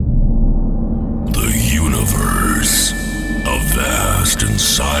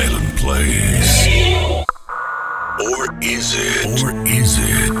silent place. Or is it? Or is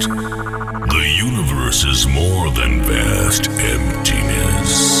it? The universe is more than vast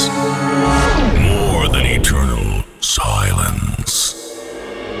emptiness. More than eternal silence.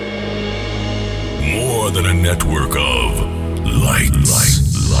 More than a network of lights.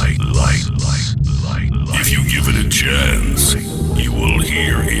 If you give it a chance, you will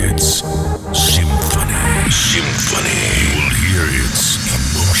hear its symphony. You will hear its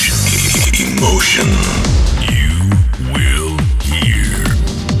emotion. You will hear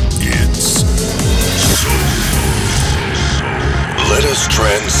its soul. Let us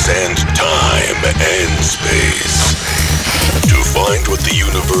transcend time and space to find what the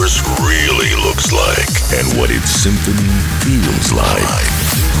universe really looks like and what its symphony feels like.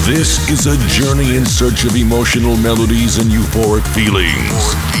 This is a journey in search of emotional melodies and euphoric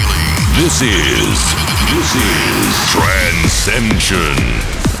feelings. This is Trancescension.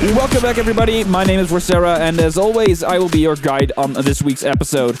 Welcome back, everybody. My name is Rosera, and as always, I will be your guide on this week's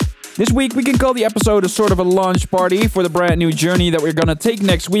episode. This week, we can call the episode a sort of a launch party for the brand new journey that we're gonna take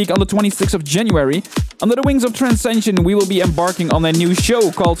next week on the 26th of January. Under the wings of Trancescension, we will be embarking on a new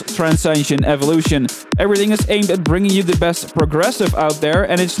show called Trancescension Evolution. Everything is aimed at bringing you the best progressive out there,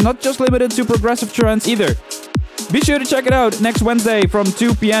 and it's not just limited to progressive trance either. Be sure to check it out next Wednesday from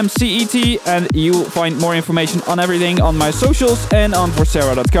 2 p.m. CET, and you'll find more information on everything on my socials and on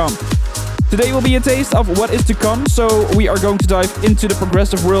Forsera.com. Today will be a taste of what is to come, so we are going to dive into the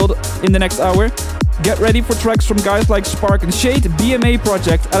progressive world in the next hour. Get ready for tracks from guys like Spark and Shade, BMA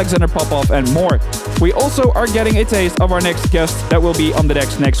Project, Alexander Popov, and more. We also are getting a taste of our next guest that will be on the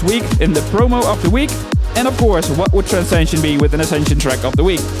decks next week in the promo of the week. And of course, what would Trancescension be with an Ascension track of the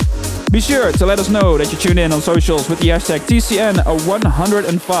week? Be sure to let us know that you tune in on socials with the hashtag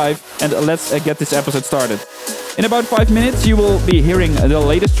TCN105, and let's get this episode started. In about 5 minutes, you will be hearing the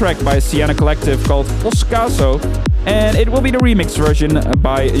latest track by Sienna Collective called Oscaso, and it will be the remix version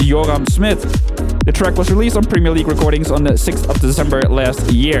by Joram Smith. The track was released on Premier League Recordings on the 6th of December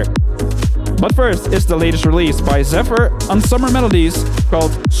last year. But first is the latest release by Zephyr on Summer Melodies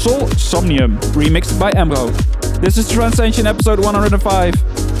called Soul Somnium, remixed by Ambro. This is Trancescension episode 105.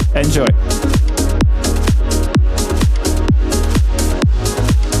 Enjoy.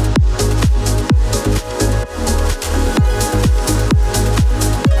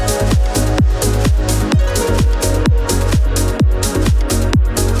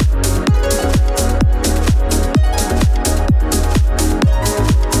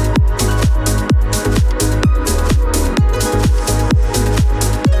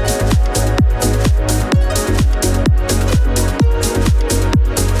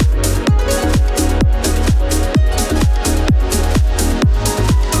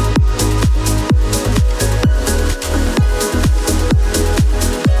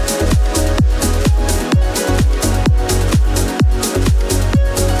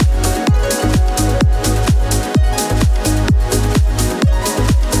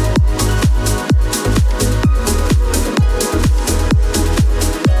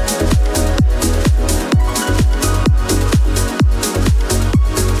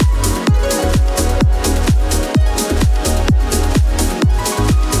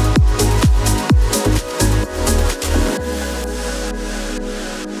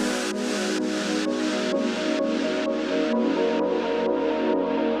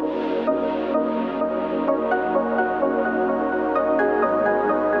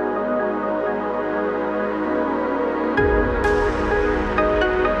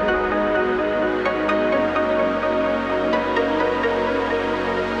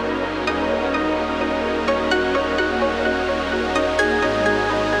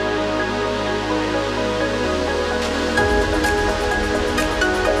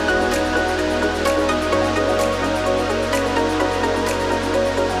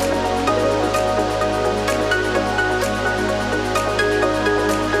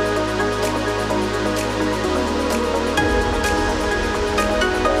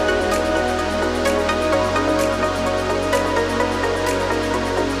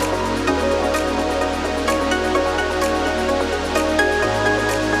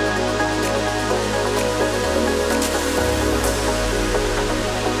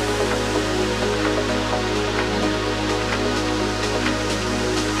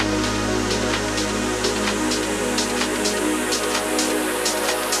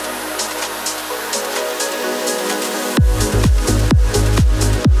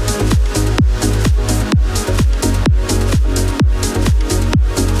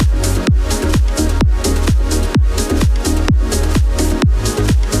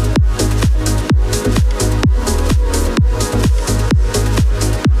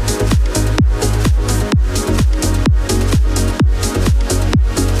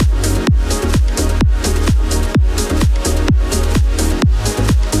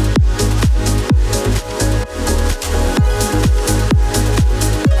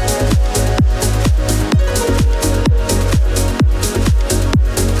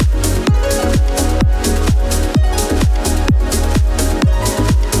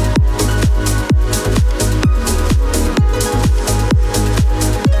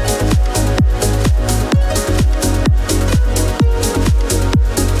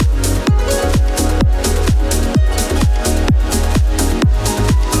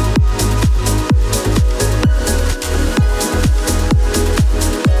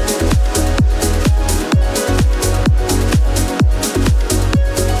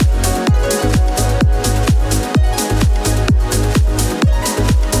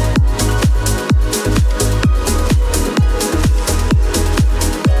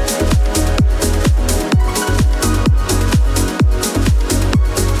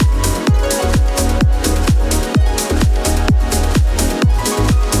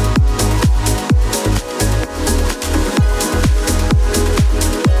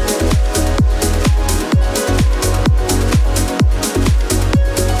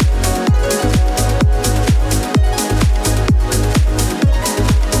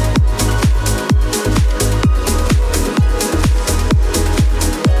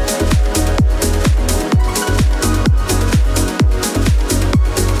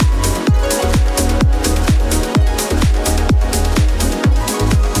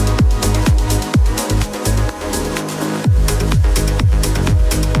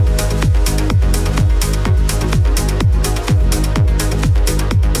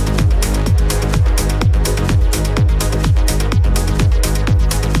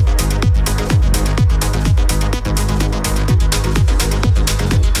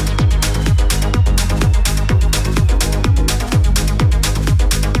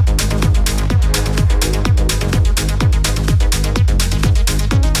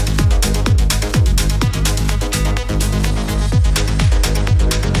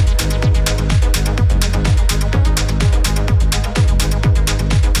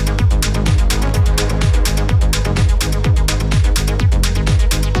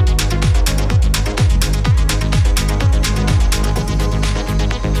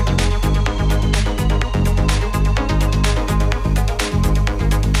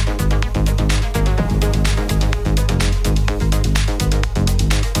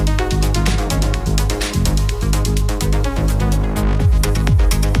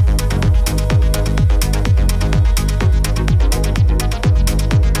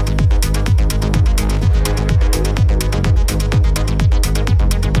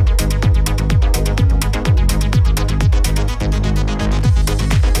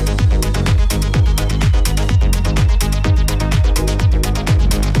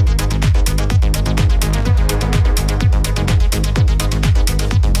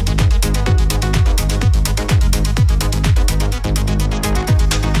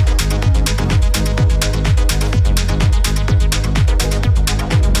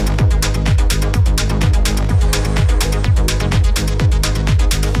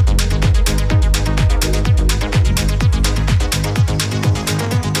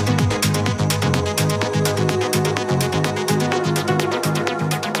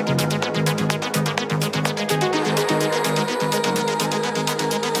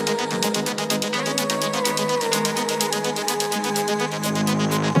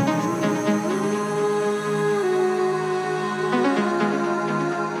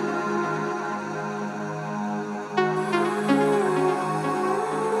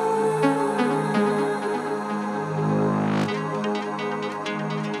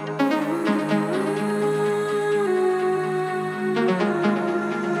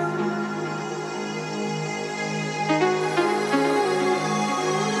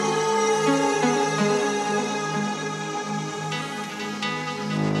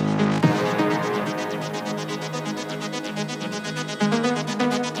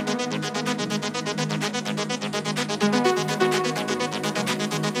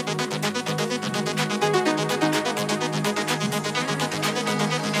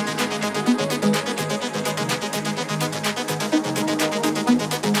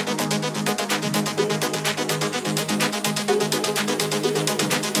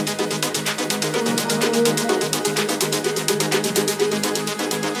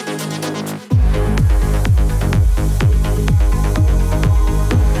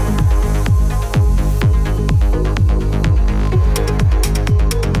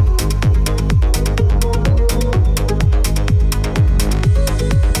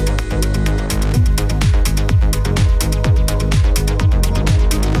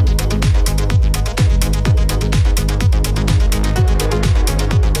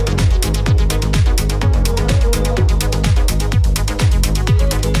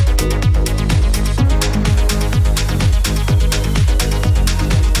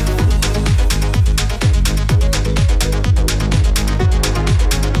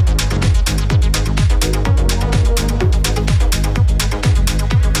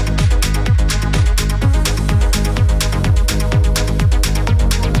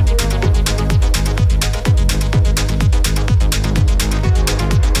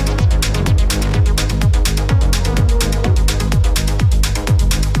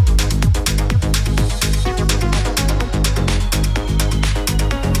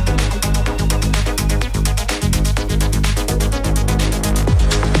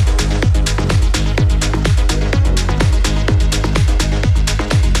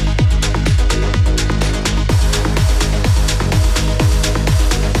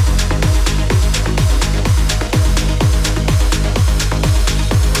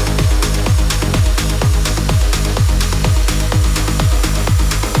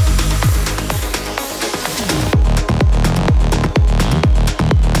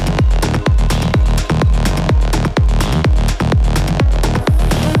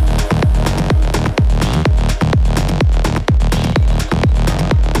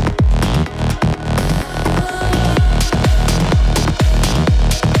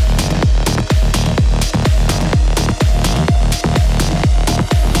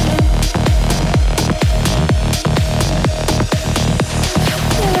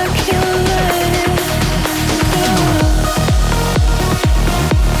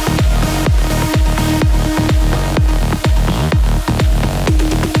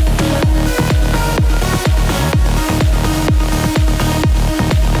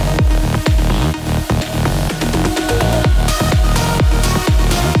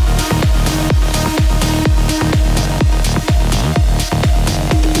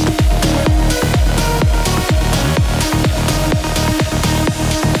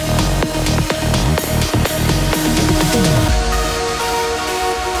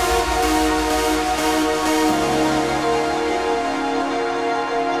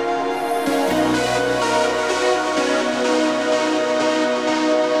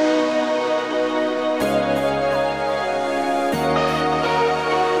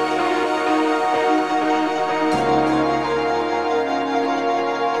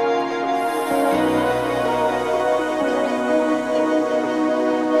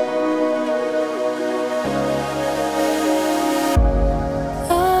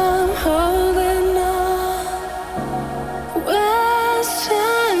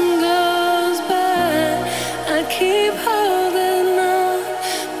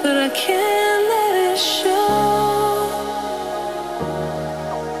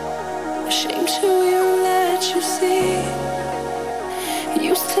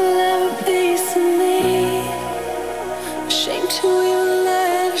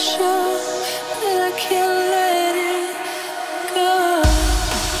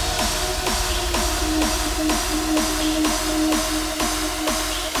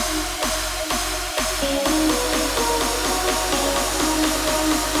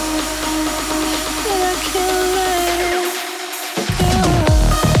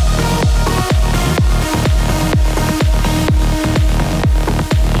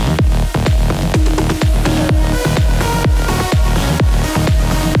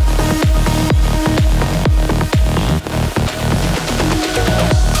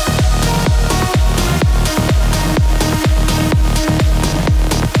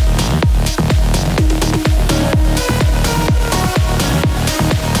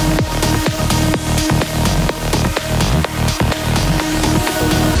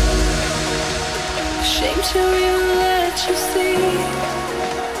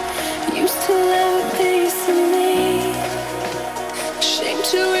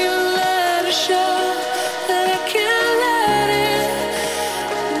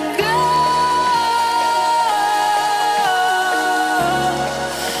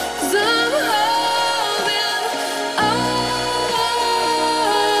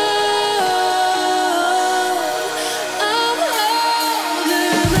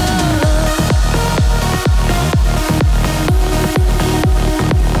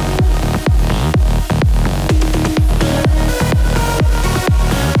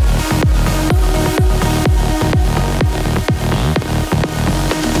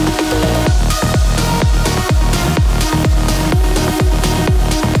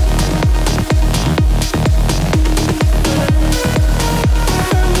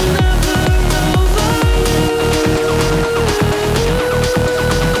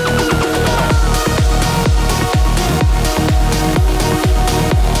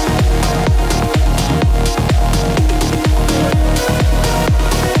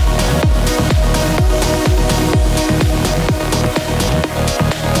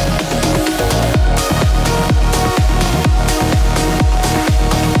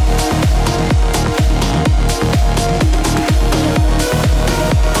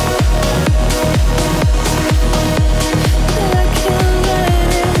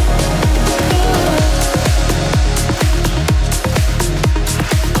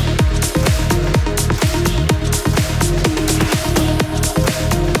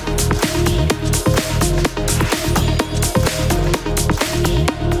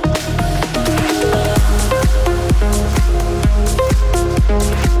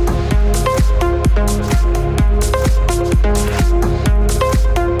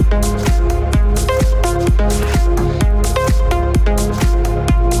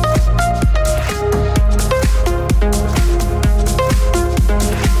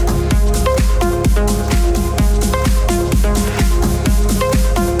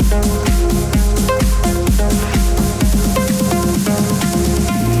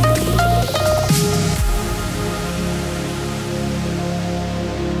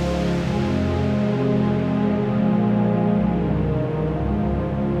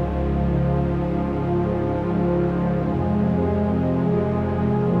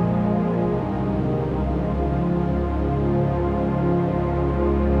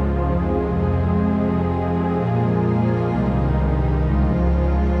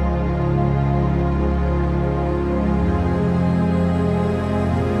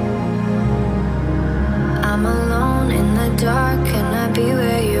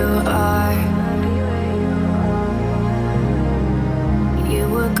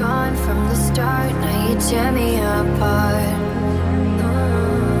 tear me apart.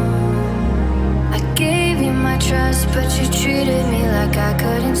 I gave you my trust, but you treated me like I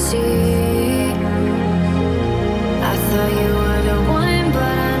couldn't see. I thought you were the one,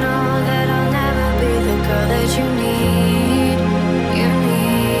 but I know that I'll never be the girl that you need. You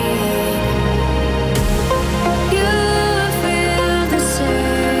need. You feel the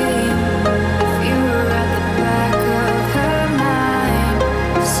same. You were at the back of her mind.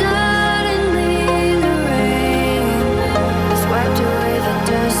 Suddenly the rain has wiped away the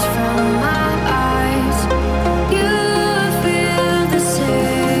dust from my eyes. You feel the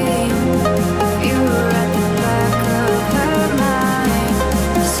same.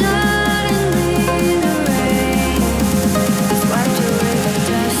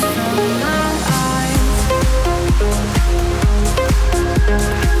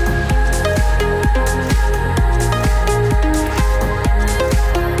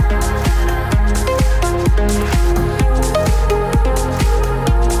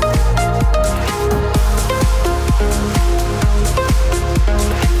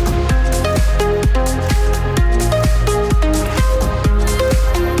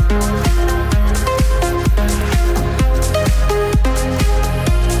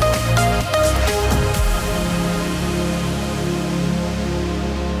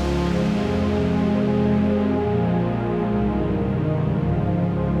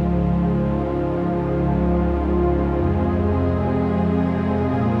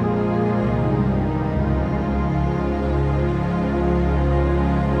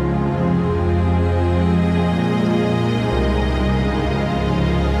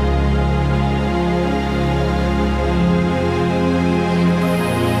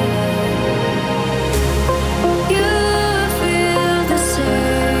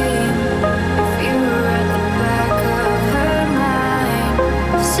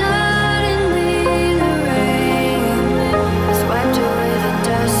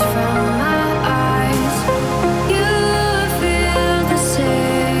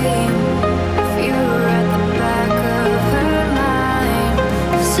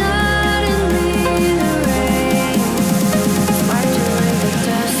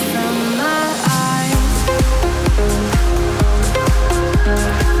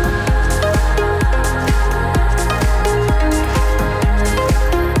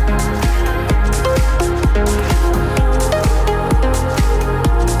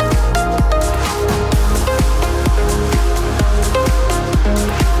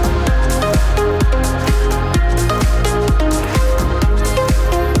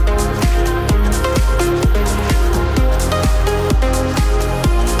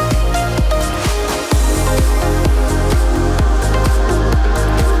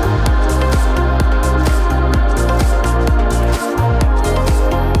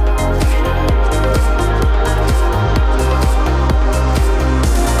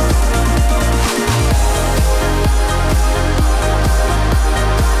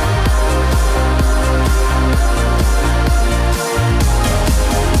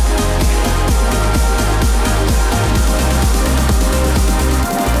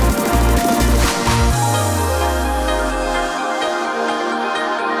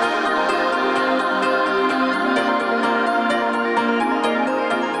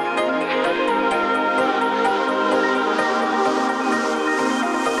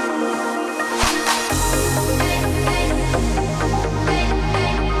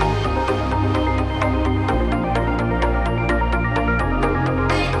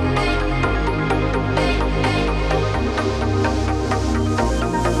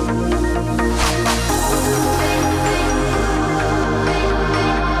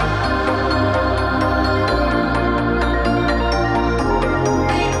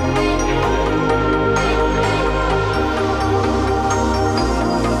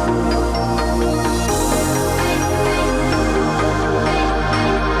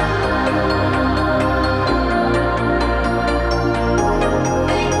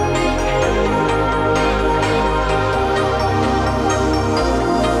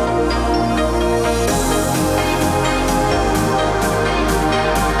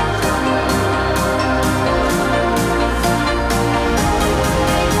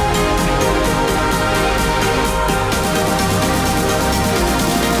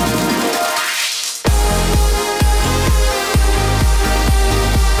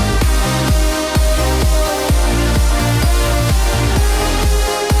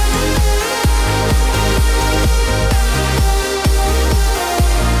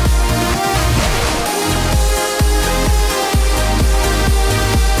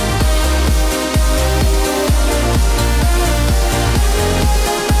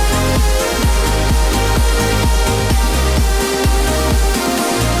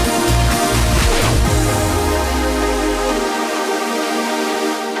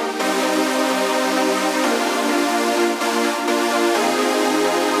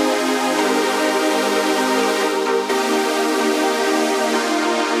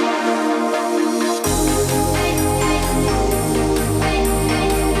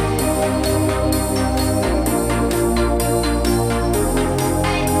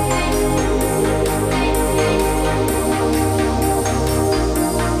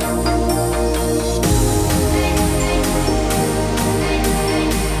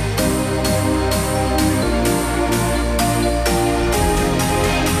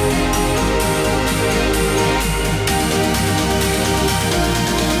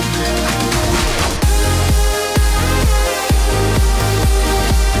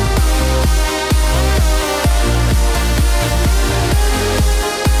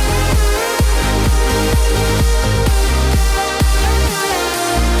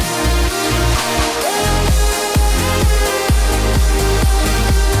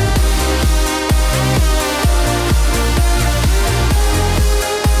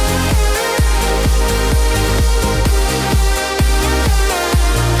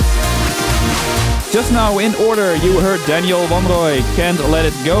 now, in order, you heard Daniel Van Roy, Can't Let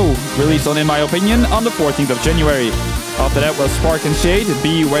It Go, released on In My Opinion on the 14th of January. After that was Spark and Shade,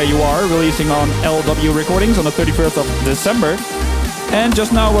 Be Where You Are, releasing on LW Recordings on the 31st of December. And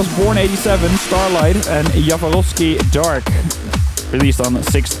just now was Born 87, Starlight, and Jaworowski Dark, released on the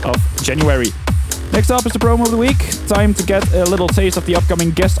 6th of January. Next up is the promo of the week. Time to get a little taste of the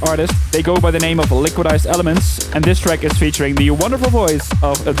upcoming guest artist. They go by the name of Liquidized Elements, and this track is featuring the wonderful voice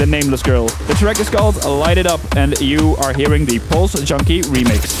of the Nameless Girl. The track is called Light It Up, and you are hearing the Pulse Junkie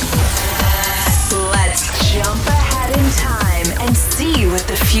remix. Let's jump ahead in time and see what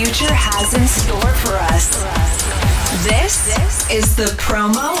the future has in store for us. This is the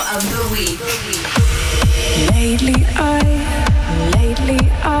promo of the week. Lately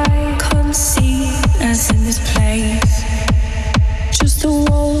I can't see us in this place. Just the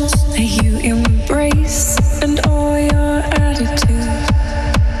walls that you embrace and all your attitude.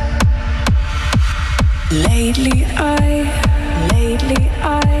 Lately I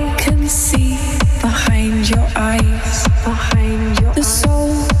can see behind your eyes, the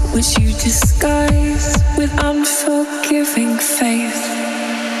soul which you disguise with unforgiving faith.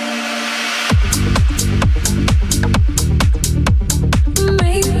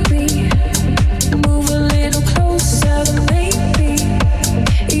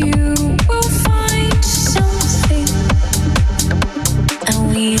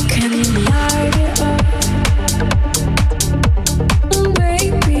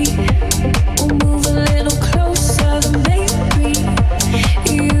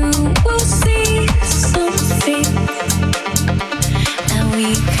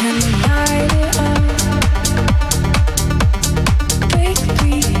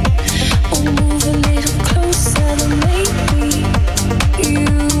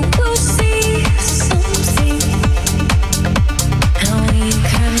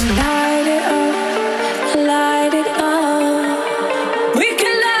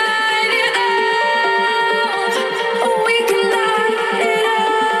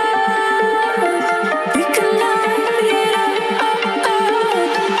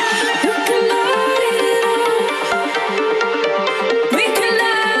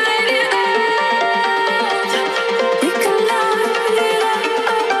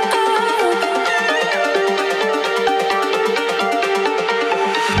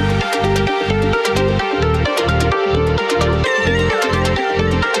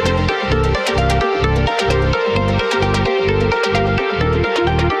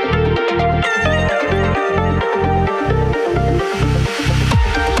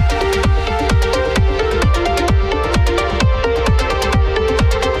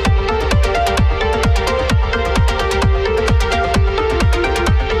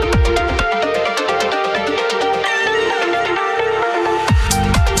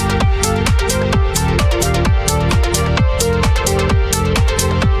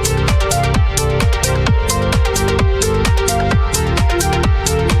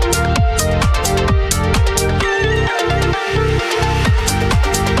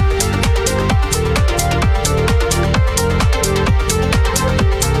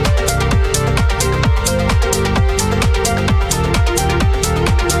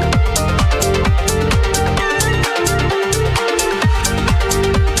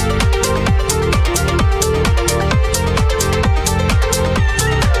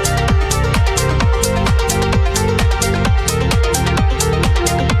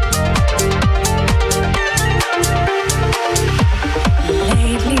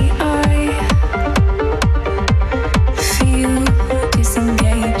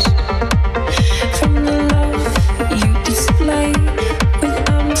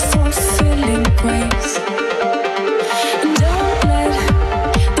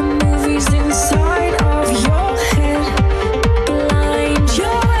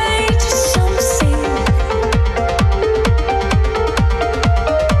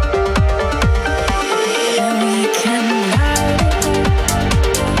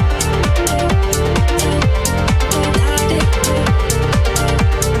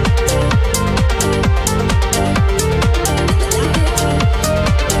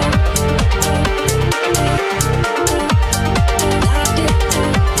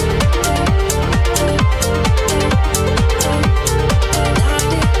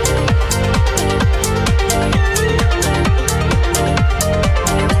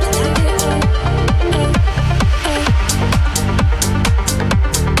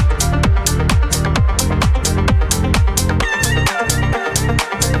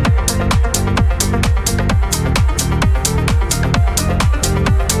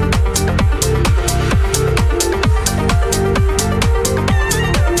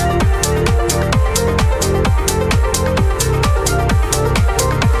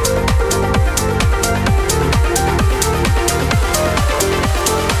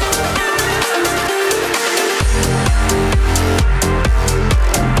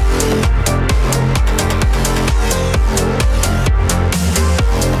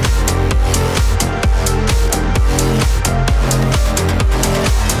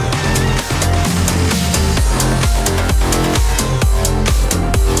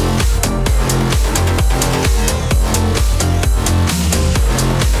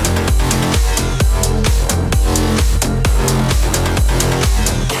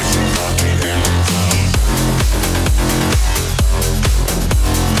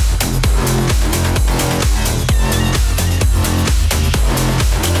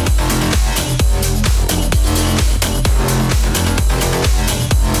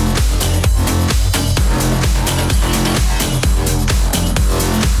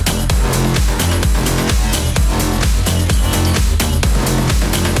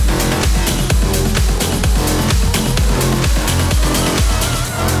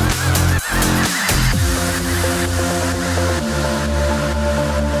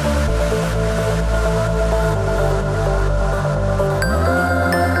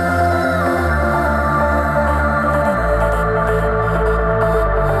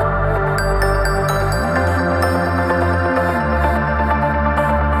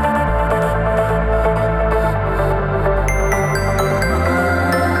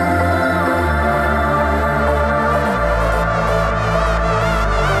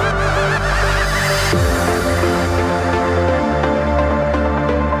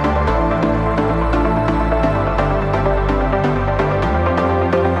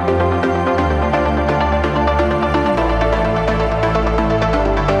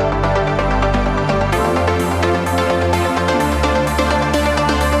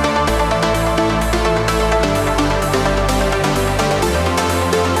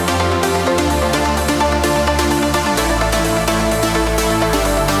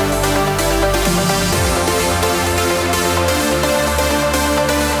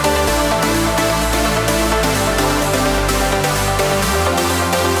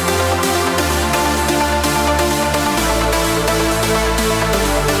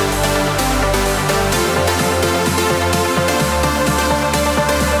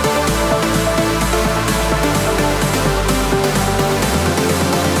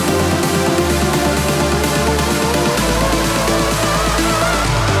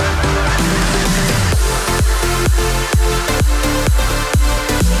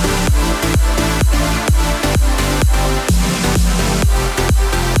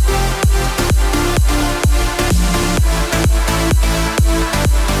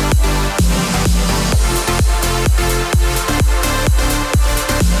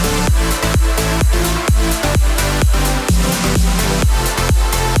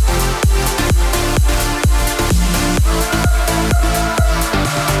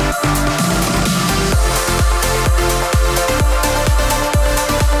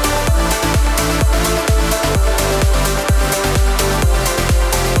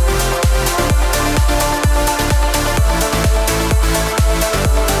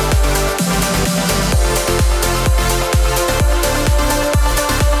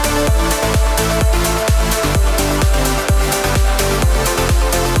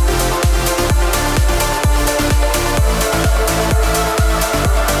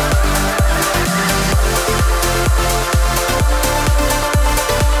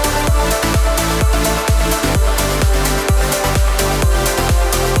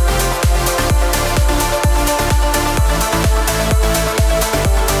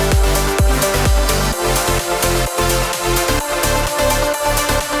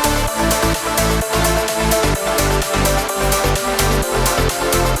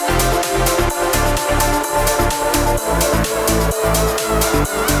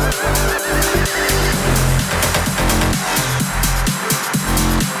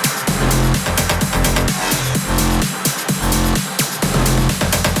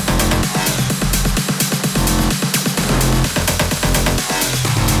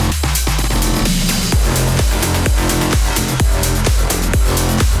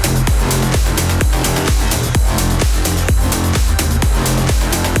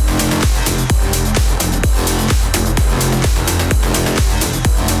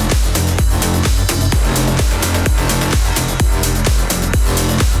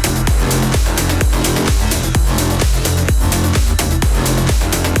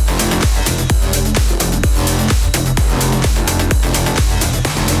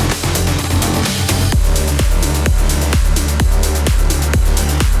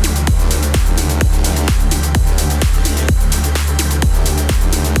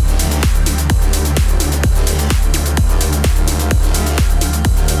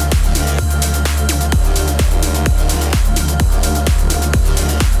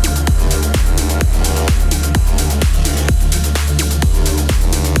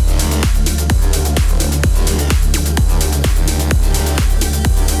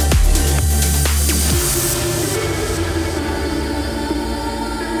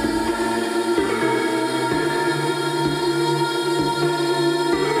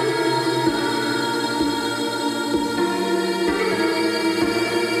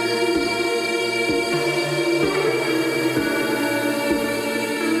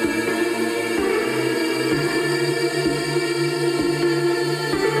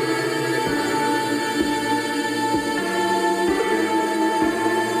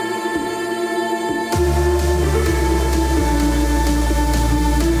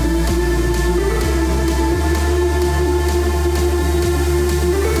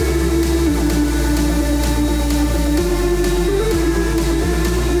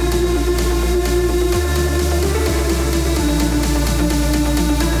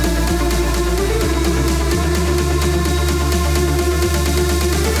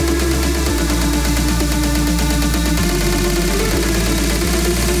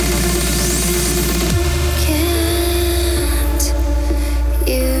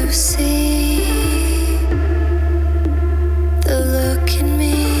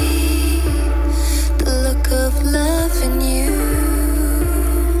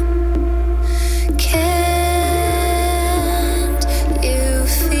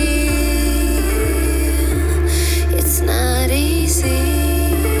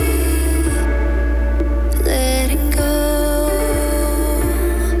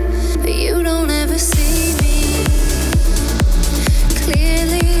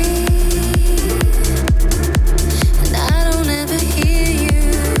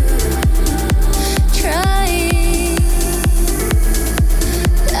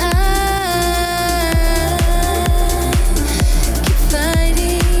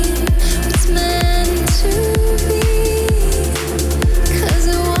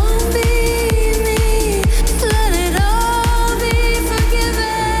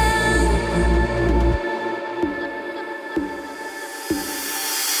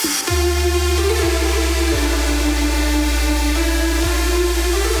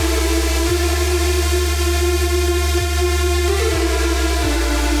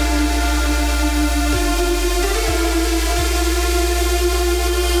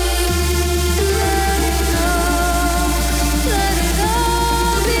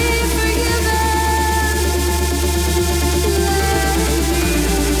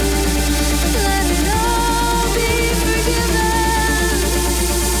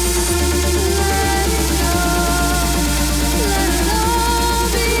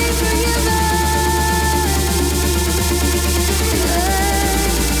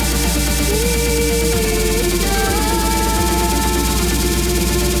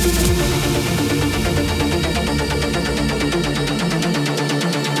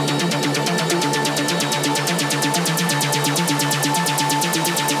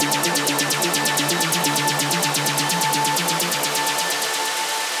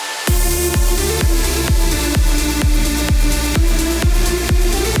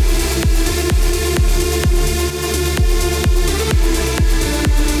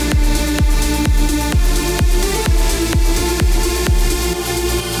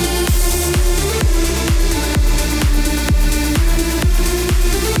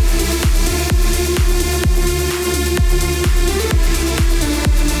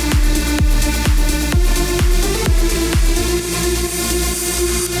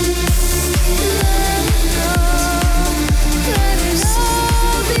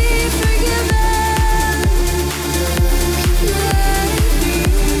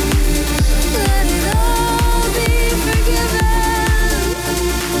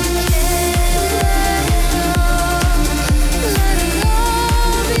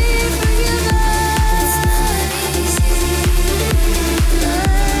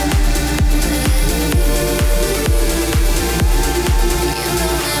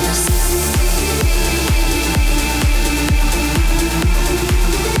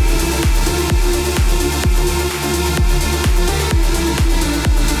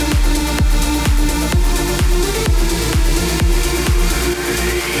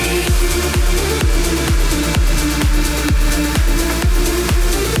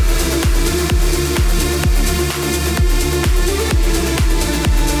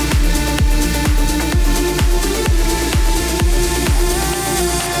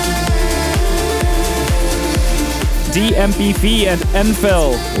 MPV and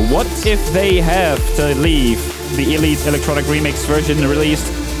Envel. What if they have to leave? The Elite electronic remix version released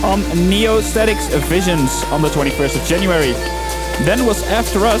on Neostatic's Visions on the 21st of January. Then was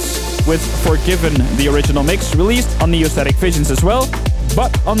After Us with Forgiven, the original mix, released on Neostatic Visions as well,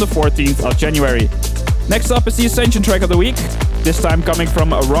 but on the 14th of January. Next up is the Ascension track of the week, this time coming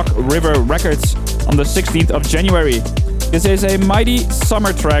from Rock River Records on the 16th of January. This is a mighty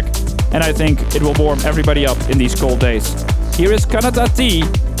summer track, and I think it will warm everybody up in these cold days. Here is Kanata T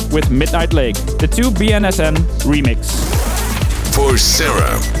with Midnight Lake, the 2BNSN remix. For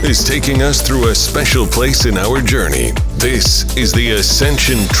Sarah is taking us through a special place in our journey. This is the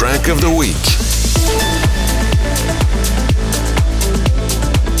Ascension track of the week.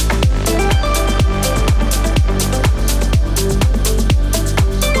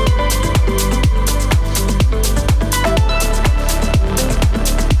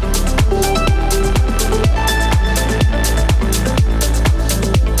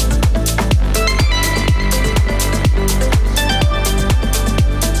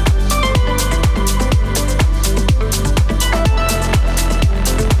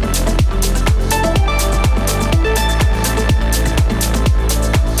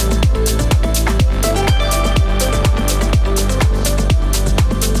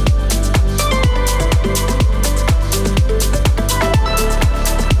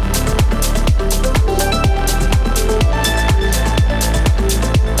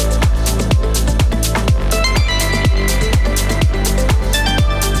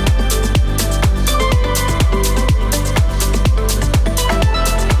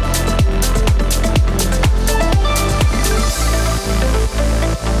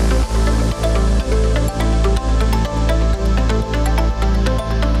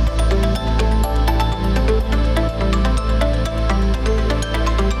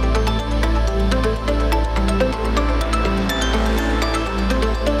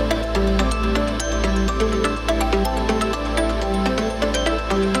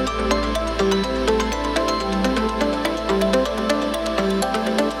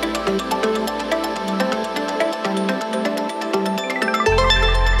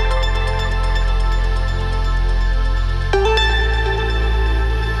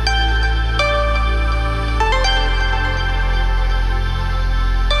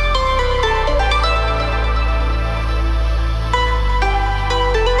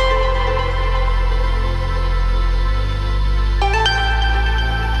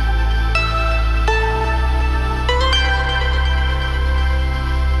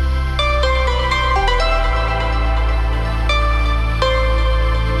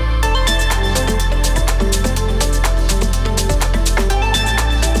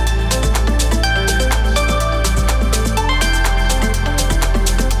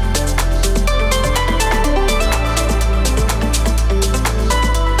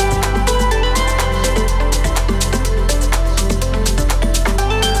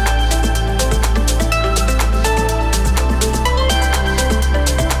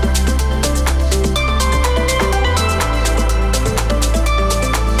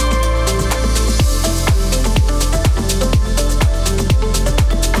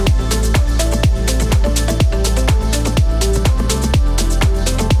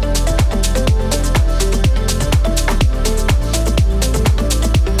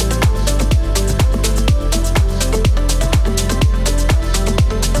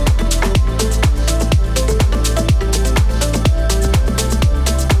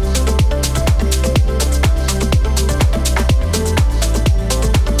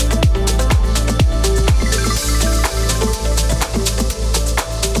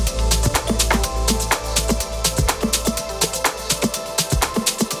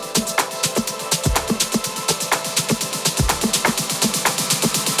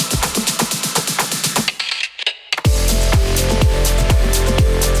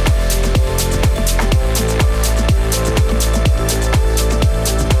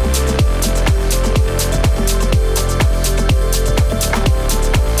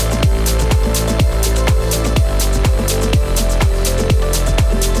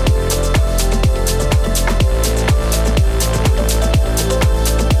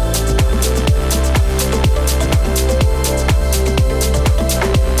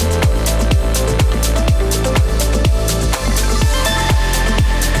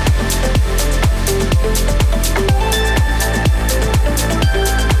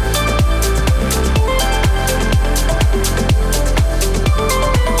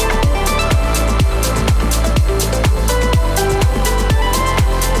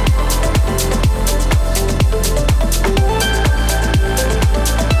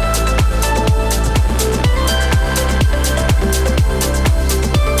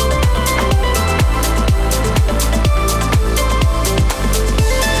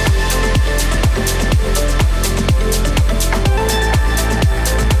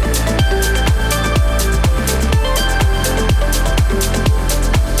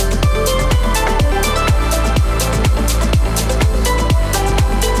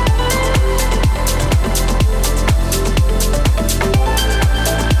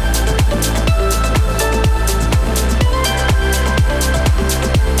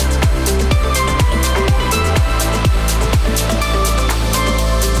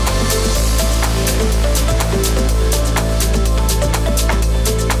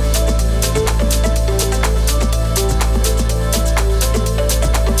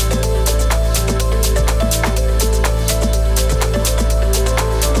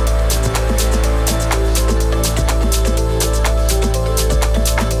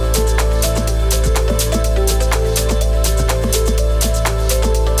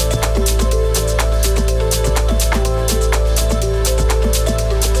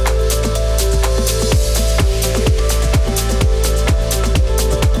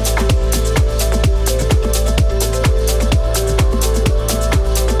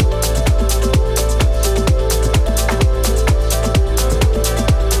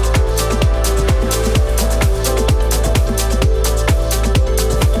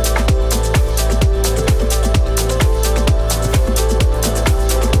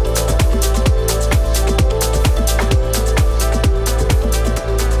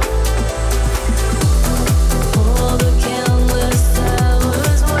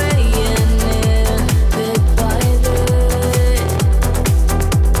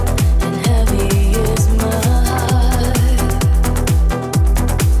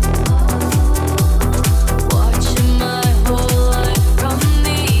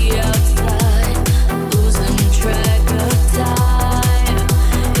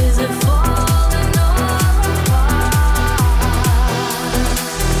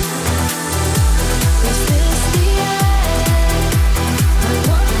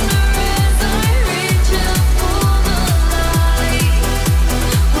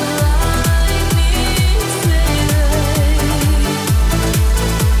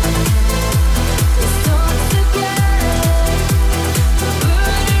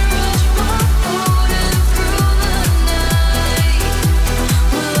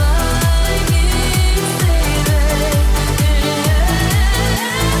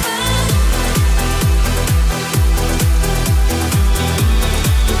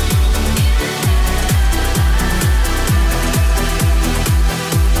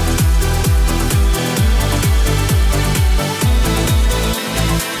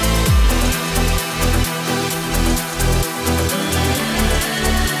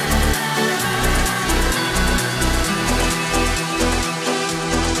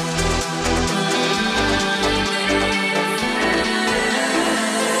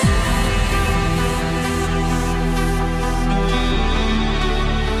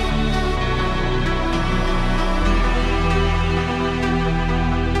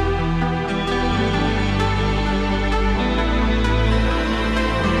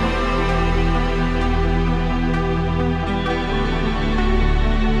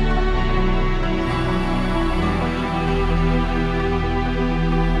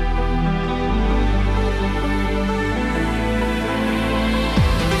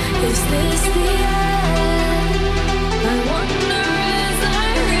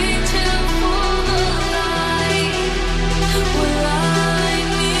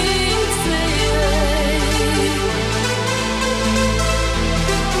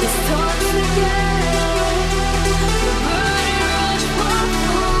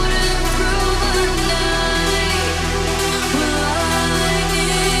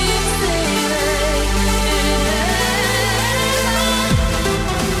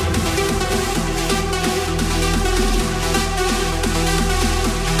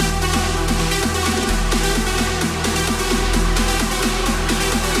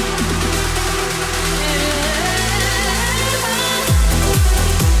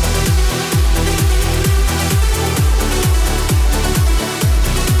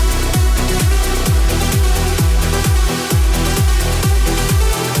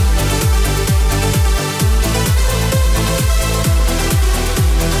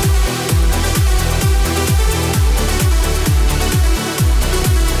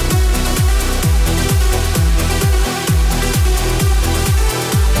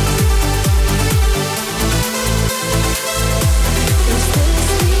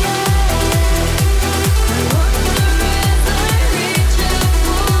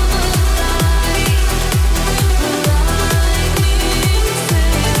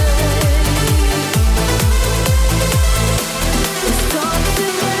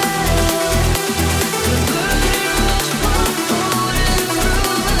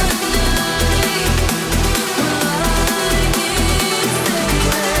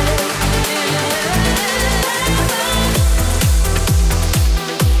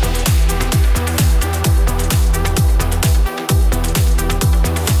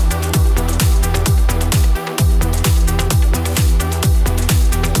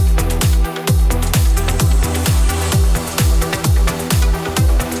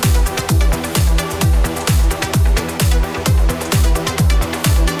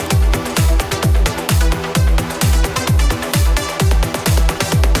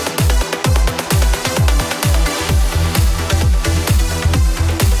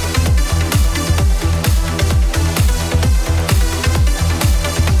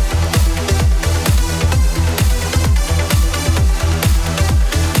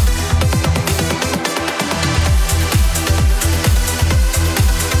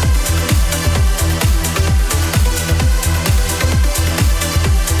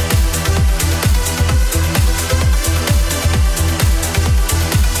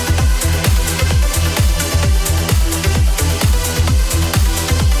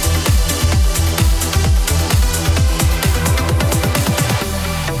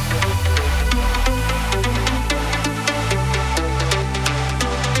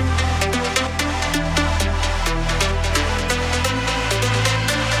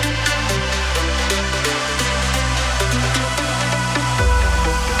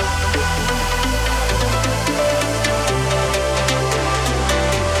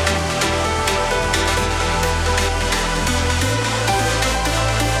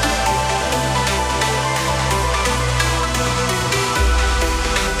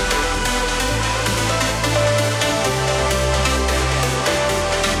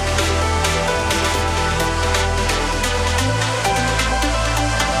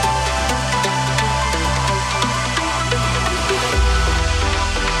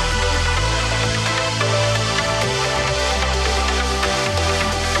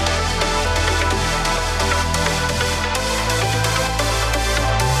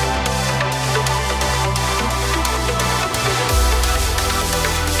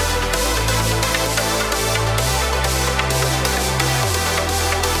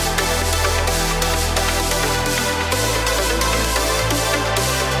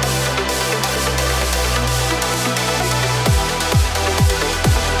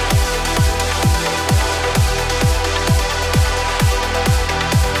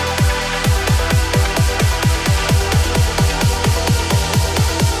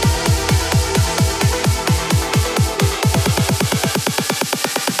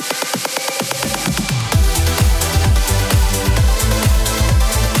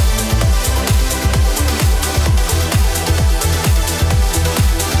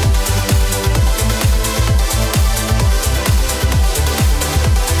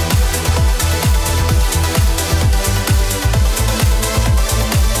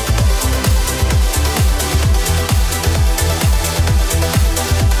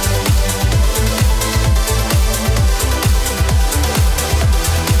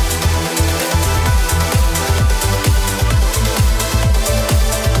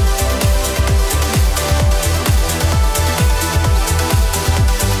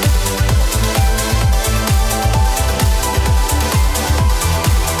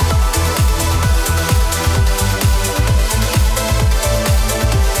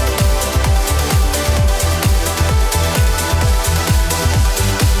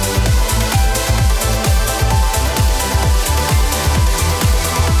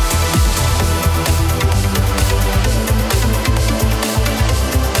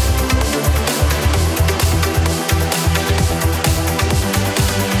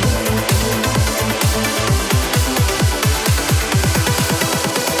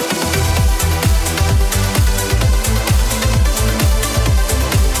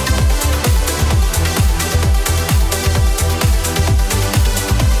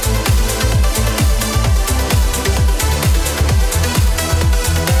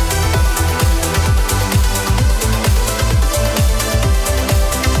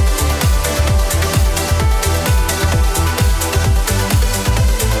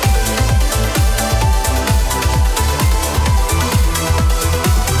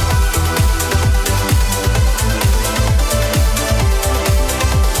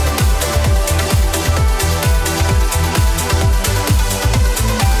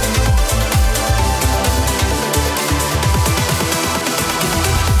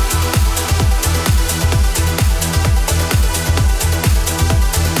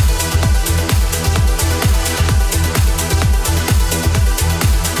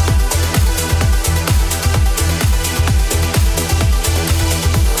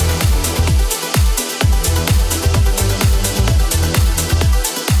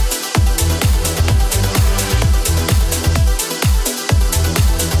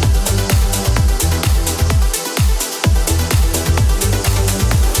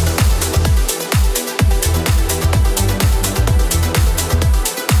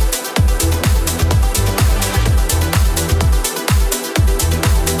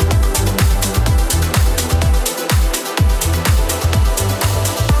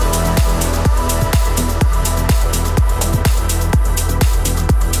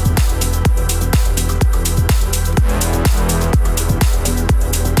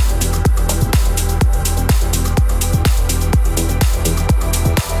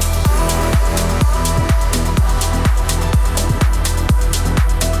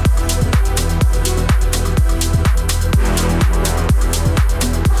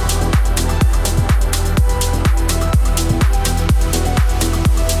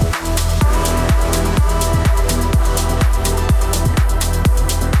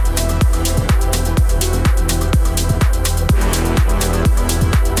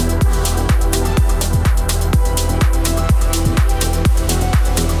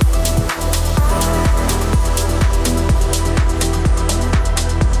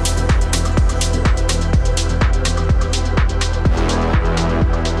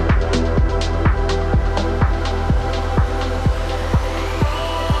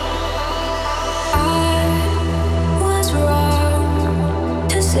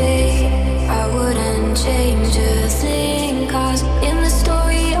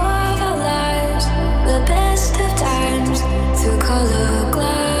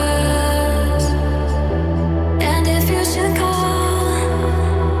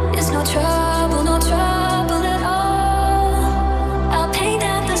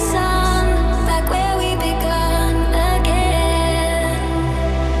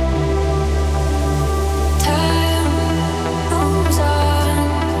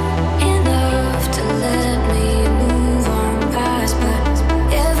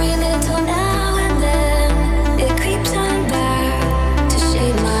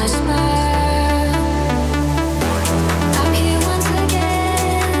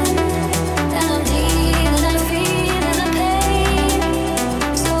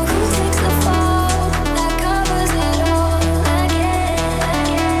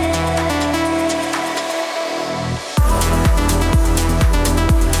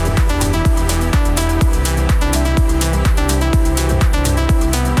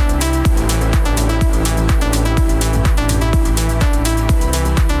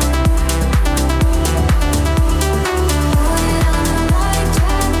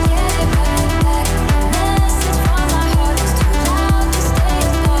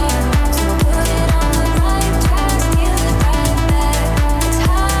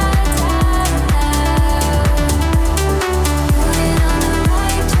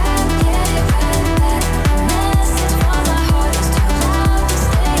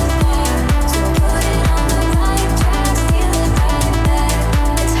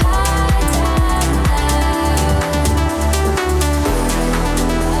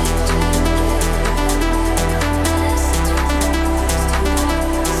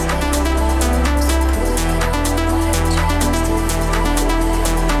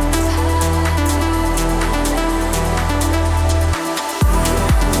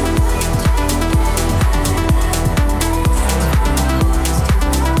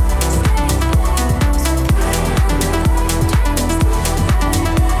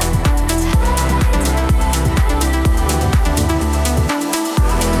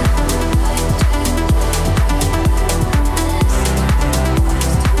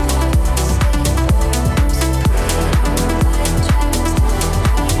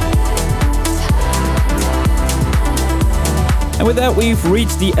 with that, we've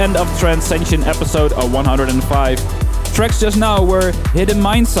reached the end of Trancescension episode 105. Tracks just now were Hidden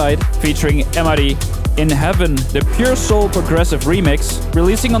Mindside featuring Emari, In Heaven, the Pure Soul Progressive remix,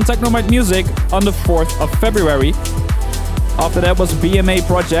 releasing on Technomite Music on the 4th of February. After that was BMA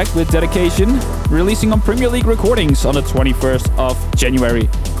Project with Dedication, releasing on Premier League Recordings on the 21st of January.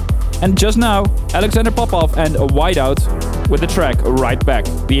 And just now, Alexander Popov and Whiteout with the track Right Back,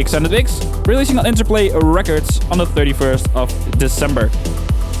 the extended mix, releasing on Interplay Records on the 31st of December.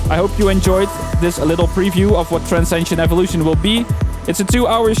 I hope you enjoyed this little preview of what Trancescension Evolution will be. It's a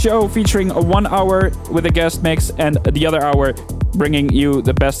 2-hour show featuring a 1 hour with a guest mix and the other hour bringing you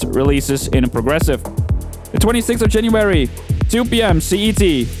the best releases in progressive. The 26th of January, 2 p.m.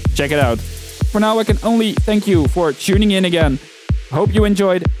 CET. Check it out. For now, I can only thank you for tuning in again. Hope you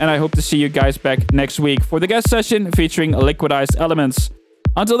enjoyed, and I hope to see you guys back next week for the guest session featuring Liquidized Elements.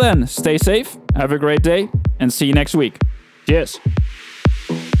 Until then, stay safe, have a great day, and see you next week. Cheers.